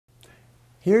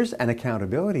Here's an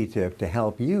accountability tip to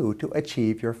help you to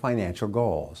achieve your financial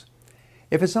goals.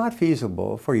 If it's not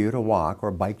feasible for you to walk or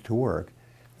bike to work,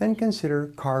 then consider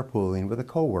carpooling with a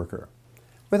coworker.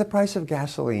 With the price of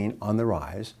gasoline on the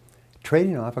rise,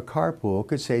 trading off a carpool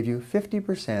could save you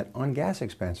 50% on gas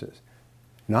expenses.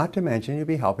 Not to mention you'll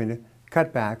be helping to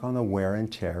cut back on the wear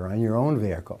and tear on your own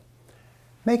vehicle.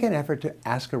 Make an effort to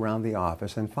ask around the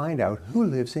office and find out who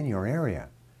lives in your area.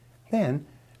 Then,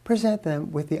 present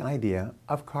them with the idea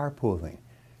of carpooling.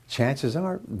 Chances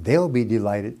are they'll be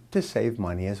delighted to save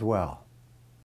money as well.